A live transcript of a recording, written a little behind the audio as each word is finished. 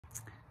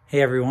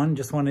Hey everyone,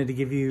 just wanted to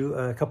give you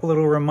a couple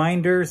little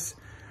reminders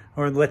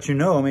or let you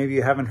know, maybe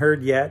you haven't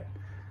heard yet,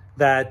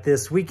 that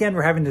this weekend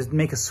we're having to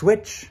make a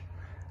switch.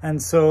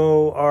 And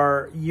so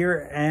our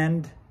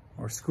year-end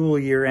or school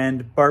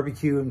year-end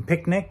barbecue and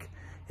picnic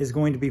is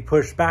going to be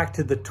pushed back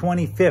to the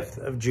 25th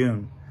of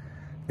June.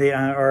 They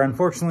are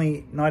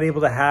unfortunately not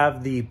able to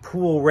have the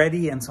pool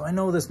ready. And so I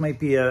know this might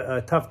be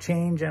a tough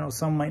change. I know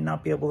some might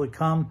not be able to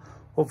come.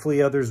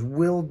 Hopefully others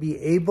will be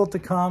able to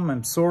come.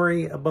 I'm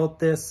sorry about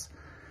this.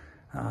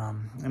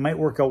 It might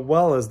work out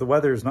well as the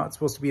weather is not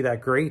supposed to be that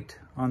great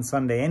on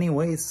Sunday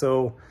anyway.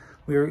 So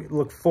we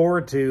look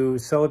forward to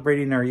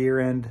celebrating our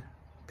year-end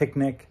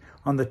picnic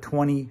on the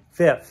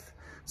 25th.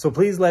 So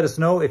please let us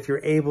know if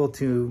you're able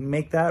to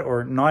make that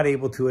or not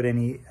able to at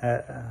any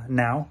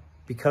now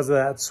because of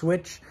that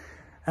switch.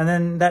 And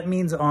then that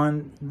means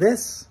on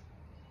this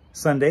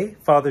Sunday,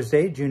 Father's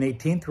Day, June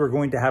 18th, we're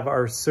going to have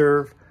our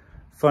Serve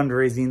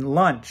fundraising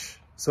lunch.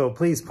 So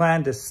please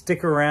plan to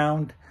stick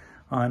around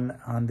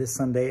on this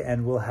Sunday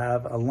and we'll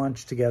have a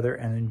lunch together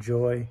and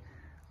enjoy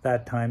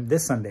that time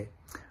this Sunday.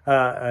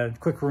 A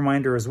quick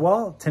reminder as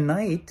well,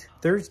 tonight,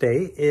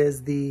 Thursday,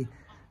 is the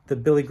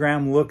Billy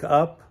Graham Look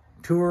Up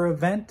tour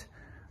event.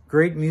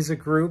 Great music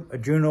group, a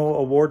Juno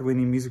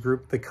award-winning music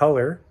group, The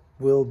Color,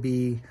 will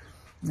be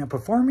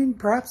performing,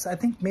 perhaps, I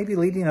think maybe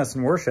leading us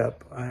in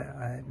worship.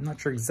 I'm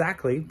not sure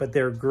exactly, but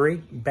they're a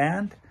great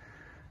band,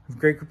 a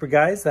great group of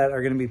guys that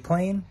are going to be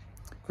playing.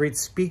 Great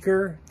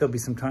speaker. There'll be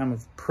some time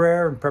of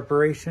prayer and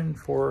preparation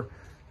for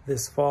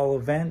this fall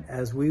event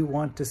as we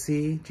want to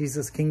see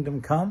Jesus'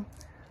 kingdom come,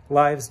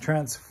 lives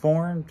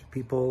transformed,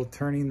 people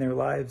turning their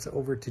lives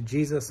over to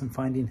Jesus and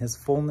finding his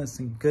fullness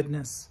and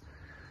goodness,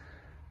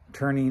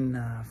 turning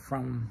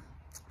from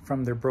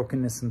their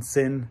brokenness and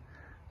sin.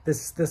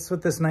 This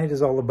what this night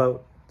is all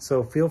about.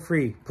 So feel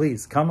free,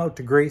 please come out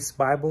to Grace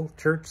Bible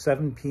Church,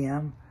 7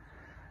 p.m.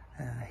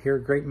 Hear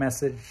a great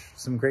message,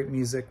 some great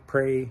music,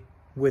 pray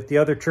with the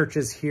other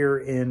churches here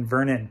in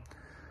Vernon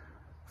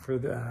for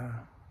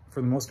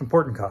the most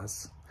important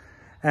cause.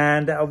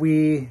 And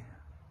we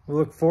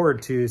look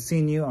forward to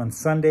seeing you on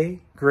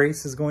Sunday.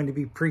 Grace is going to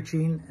be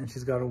preaching, and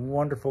she's got a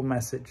wonderful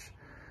message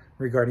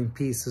regarding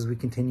peace as we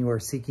continue our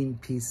Seeking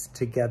Peace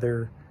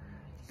Together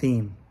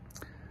theme.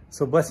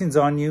 So blessings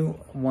on you.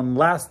 One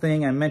last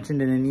thing, I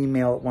mentioned in an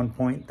email at one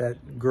point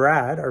that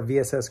grad, our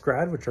VSS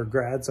grad, which are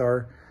grads,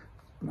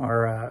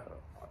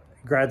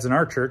 grads in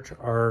our church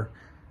are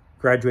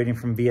graduating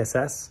from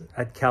VSS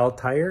at Cal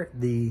Tire.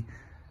 The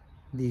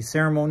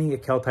ceremony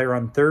at Cal Tire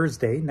on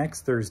Thursday,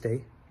 next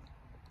Thursday,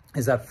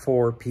 is at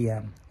 4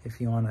 p.m. if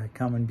you want to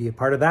come and be a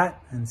part of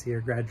that and see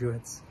our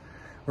graduates.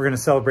 We're going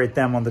to celebrate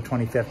them on the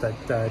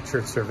 25th at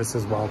church service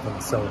as well, though.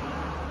 So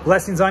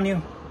blessings on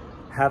you.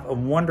 Have a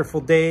wonderful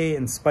day.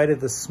 In spite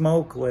of the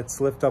smoke, let's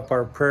lift up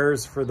our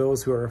prayers for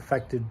those who are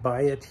affected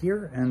by it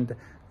here, and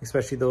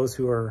especially those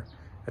who are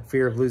at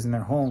fear of losing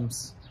their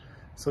homes.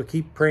 So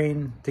keep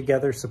praying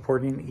together,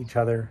 supporting each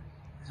other.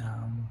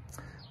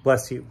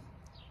 Bless you.